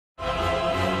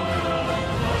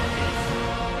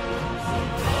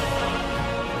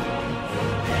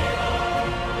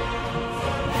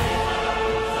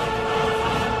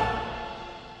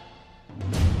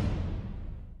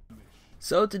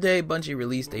So today, Bungie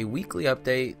released a weekly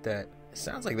update that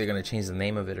sounds like they're going to change the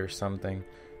name of it or something.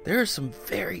 There are some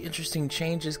very interesting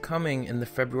changes coming in the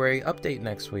February update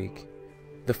next week.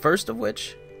 The first of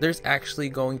which, there's actually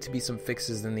going to be some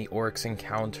fixes in the Oryx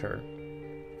encounter.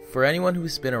 For anyone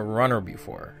who's been a runner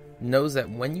before, knows that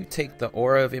when you take the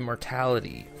Aura of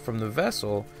Immortality from the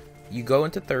vessel, you go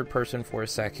into third person for a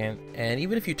second, and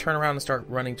even if you turn around and start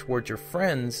running towards your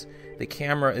friends, the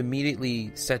camera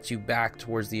immediately sets you back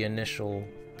towards the initial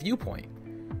viewpoint.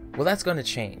 Well, that's going to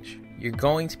change. You're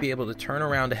going to be able to turn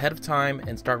around ahead of time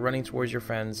and start running towards your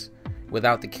friends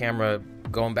without the camera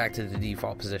going back to the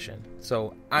default position.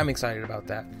 So I'm excited about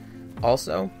that.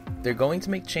 Also, they're going to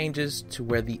make changes to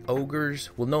where the ogres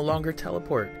will no longer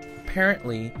teleport.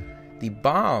 Apparently, the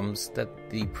bombs that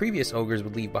the previous ogres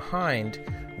would leave behind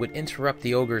would interrupt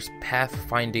the ogre's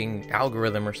path-finding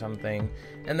algorithm or something,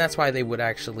 and that's why they would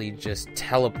actually just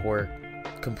teleport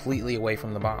completely away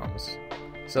from the bombs.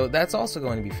 So that's also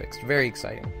going to be fixed. Very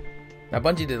exciting. Now,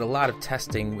 Bungie did a lot of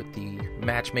testing with the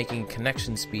matchmaking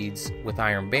connection speeds with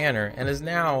Iron Banner and is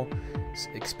now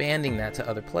expanding that to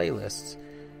other playlists.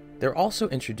 They're also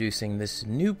introducing this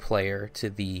new player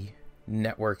to the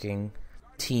networking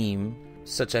team,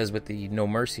 such as with the No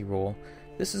Mercy rule.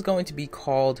 This is going to be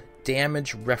called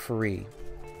Damage Referee.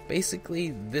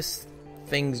 Basically, this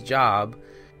thing's job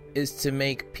is to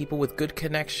make people with good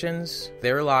connections,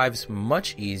 their lives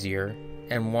much easier,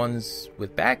 and ones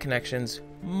with bad connections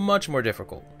much more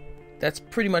difficult. That's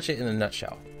pretty much it in a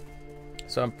nutshell.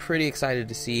 So I'm pretty excited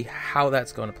to see how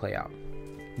that's going to play out.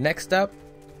 Next up,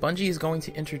 Bungie is going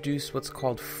to introduce what's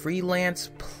called freelance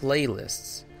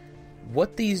playlists.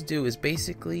 What these do is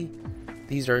basically,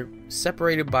 these are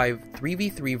separated by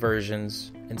 3v3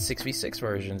 versions and 6v6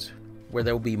 versions, where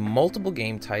there will be multiple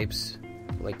game types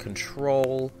like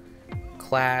Control,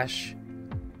 Clash,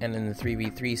 and then the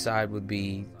 3v3 side would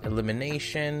be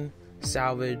Elimination,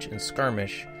 Salvage, and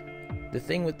Skirmish. The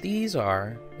thing with these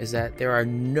is that there are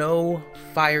no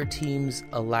fire teams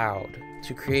allowed,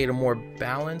 to create a more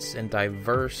balanced and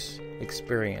diverse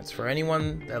experience for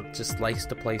anyone that just likes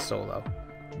to play solo.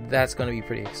 That's going to be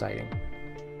pretty exciting.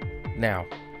 Now,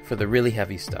 for the really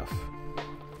heavy stuff,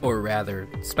 or rather,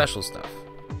 special stuff.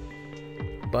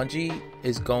 Bungie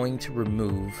is going to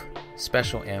remove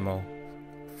special ammo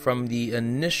from the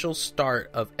initial start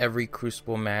of every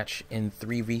Crucible match in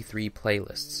 3v3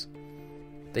 playlists.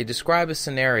 They describe a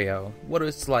scenario, what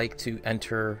it's like to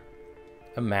enter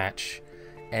a match,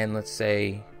 and let's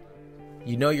say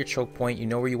you know your choke point, you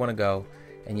know where you want to go,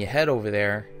 and you head over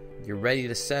there, you're ready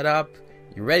to set up,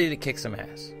 you're ready to kick some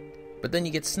ass. But then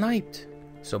you get sniped.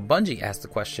 So Bungie asked the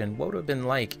question, what would it have been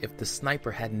like if the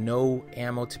sniper had no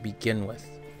ammo to begin with?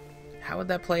 How would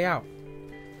that play out?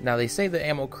 Now, they say the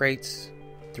ammo crates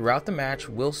throughout the match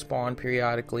will spawn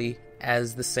periodically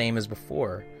as the same as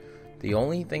before. The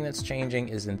only thing that's changing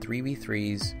is in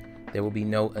 3v3s, there will be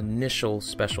no initial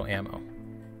special ammo.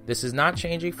 This is not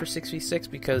changing for 6v6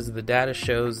 because the data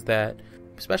shows that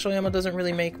special ammo doesn't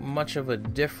really make much of a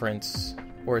difference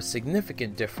or a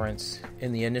significant difference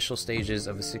in the initial stages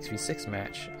of a 6v6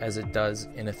 match as it does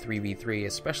in a 3v3,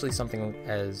 especially something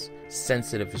as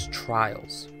sensitive as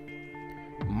trials.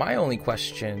 My only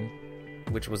question,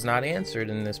 which was not answered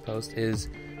in this post, is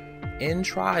in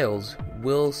trials,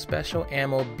 will special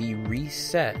ammo be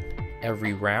reset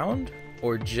every round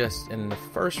or just in the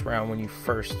first round when you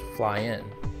first fly in?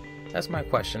 That's my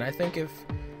question. I think if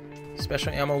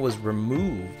special ammo was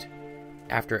removed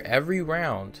after every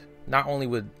round, not only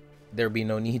would there be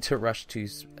no need to rush to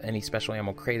any special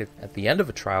ammo crate at the end of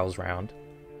a trials round,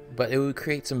 but it would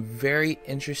create some very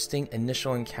interesting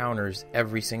initial encounters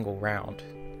every single round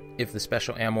if the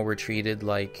special ammo were treated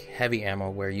like heavy ammo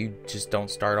where you just don't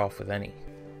start off with any.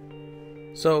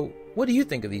 So what do you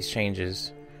think of these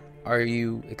changes? Are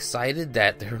you excited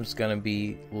that there's going to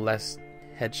be less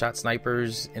headshot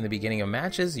snipers in the beginning of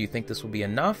matches? Do you think this will be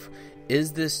enough?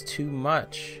 Is this too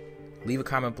much? Leave a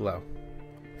comment below.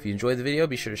 If you enjoyed the video,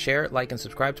 be sure to share it, like, and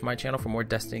subscribe to my channel for more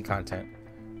Destiny content.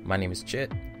 My name is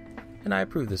Chit, and I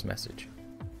approve this message.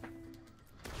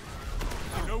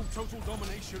 No total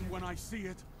domination when I see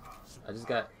it. I just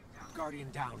got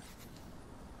Guardian down.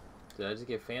 Did I just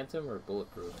get Phantom or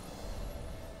Bulletproof?